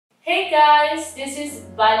Hey guys, this is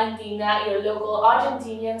Valentina, your local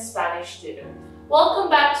Argentinian Spanish tutor. Welcome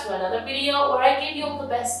back to another video where I give you all the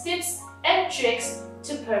best tips and tricks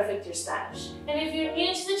to perfect your Spanish. And if you're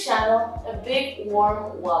new to the channel, a big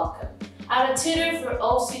warm welcome. I'm a tutor for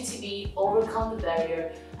OCTB, Overcome the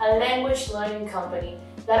Barrier, a language learning company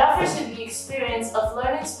that offers you the experience of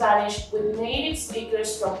learning Spanish with native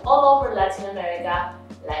speakers from all over Latin America,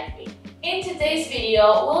 like me. In today's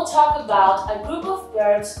video, we'll talk about a group of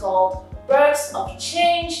verbs called verbs of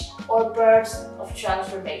change or verbs of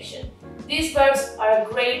transformation. These verbs are a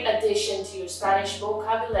great addition to your Spanish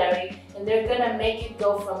vocabulary and they're gonna make you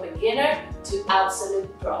go from beginner to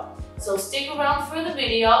absolute pro. So stick around for the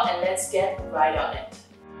video and let's get right on it.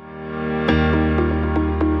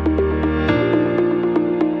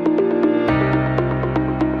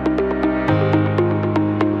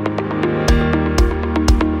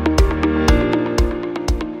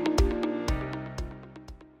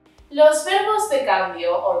 Los verbos de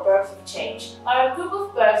cambio, or verbs of change, are a group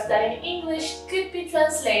of verbs that in English could be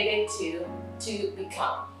translated to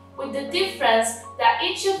become, with the difference that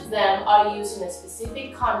each of them are used in a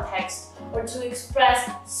specific context or to express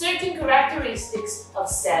certain characteristics of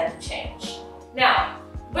said change. Now,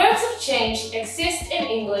 verbs of change exist in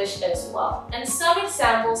English as well, and some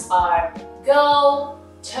examples are go,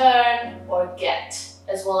 turn, or get,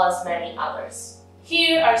 as well as many others.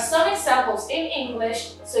 Here are some examples in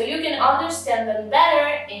English so you can understand them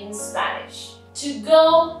better in Spanish. To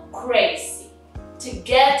go crazy, to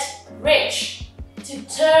get rich, to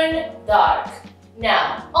turn dark.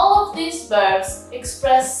 Now, all of these verbs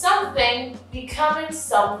express something becoming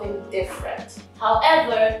something different.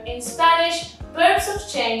 However, in Spanish, verbs of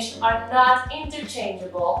change are not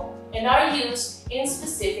interchangeable and are used in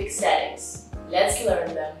specific settings. Let's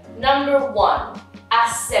learn them. Number 1.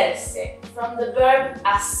 Hacerse, from the verb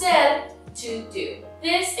hacer, to do.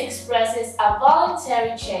 This expresses a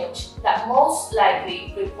voluntary change that most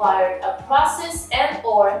likely required a process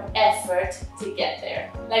and/or effort to get there,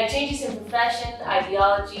 like changes in profession,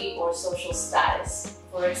 ideology, or social status.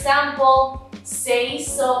 For example, se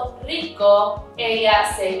hizo rico,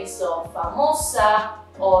 ella se hizo famosa,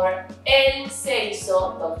 or él se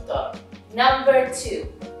hizo doctor. Number 2.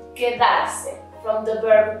 Quedarse, from the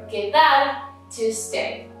verb quedar, to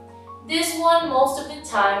stay. This one most of the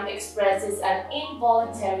time expresses an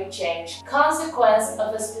involuntary change, consequence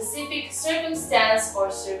of a specific circumstance or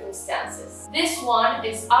circumstances. This one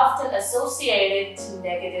is often associated to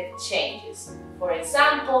negative changes. For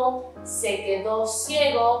example, se quedó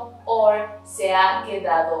ciego or se ha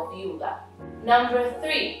quedado viuda. Number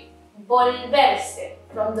 3. Volverse,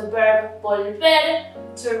 from the verb volver,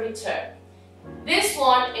 to return. This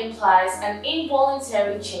one implies an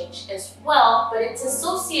involuntary change as well, but it's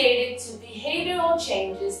associated to behavioral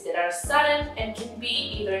changes that are sudden and can be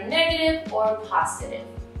either negative or positive.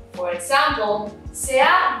 For example, se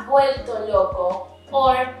ha vuelto loco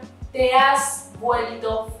or te has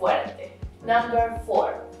vuelto fuerte. Number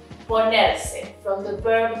 4. Ponerse, from the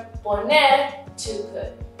verb poner, to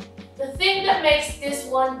put. The thing that makes this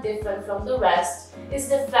one different from the rest is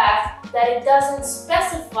the fact that it doesn't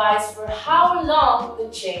specify for how long the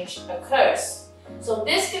change occurs. So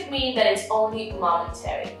this could mean that it's only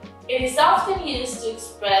momentary. It is often used to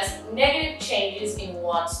express negative changes in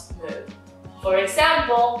one's mood. For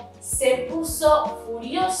example, se puso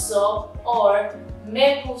furioso or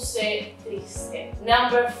me puse triste.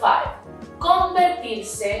 Number 5.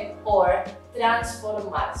 Convertirse or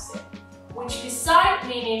transformarse, which beside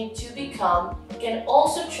meaning to become, can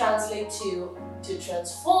also translate to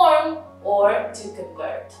transform or to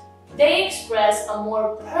convert. They express a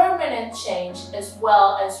more permanent change as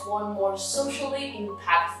well as one more socially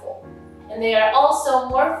impactful. And they are also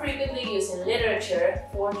more frequently used in literature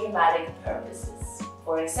for dramatic purposes.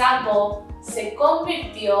 For example, se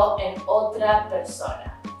convirtió en otra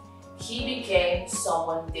persona. He became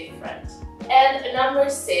someone different. And number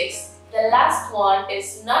 6. The last one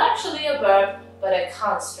is not actually a verb, but a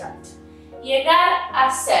construct. Llegar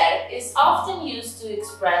a ser is often used to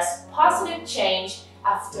express positive change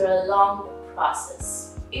after a long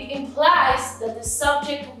process. It implies that the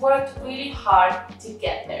subject worked really hard to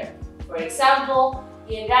get there. For example,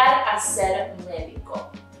 llegar a ser médico.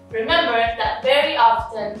 Remember that very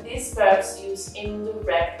often these verbs use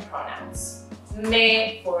indirect pronouns.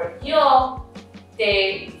 Me for yo,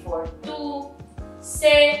 te for tú,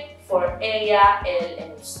 se for ella, él,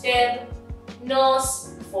 en usted,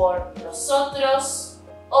 nos for nosotros,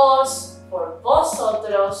 os for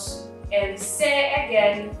vosotros, and se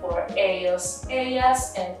again for ellos,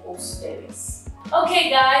 ellas, and ustedes. Okay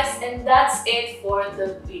guys, and that's it for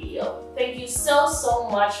the video. Thank you so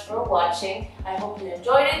much for watching. I hope you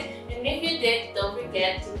enjoyed it, and if you did, don't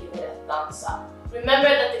forget to give it a thumbs up. Remember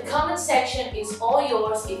that the comment section is all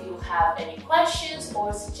yours if you have any questions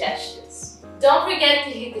or suggestions. Don't forget to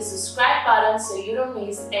hit the subscribe button so you don't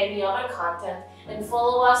miss any other content, and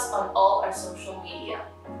follow us on all our social media,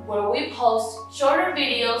 where we post shorter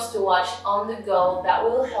videos to watch on the go that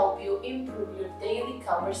will help you improve your daily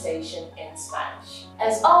conversation in Spanish.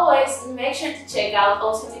 As always, make sure to check out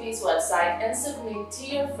OCTB's website and submit to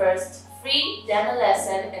your first free demo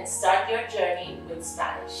lesson and start your journey with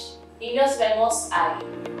Spanish. Y nos vemos ahí.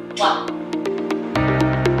 ¡Mua!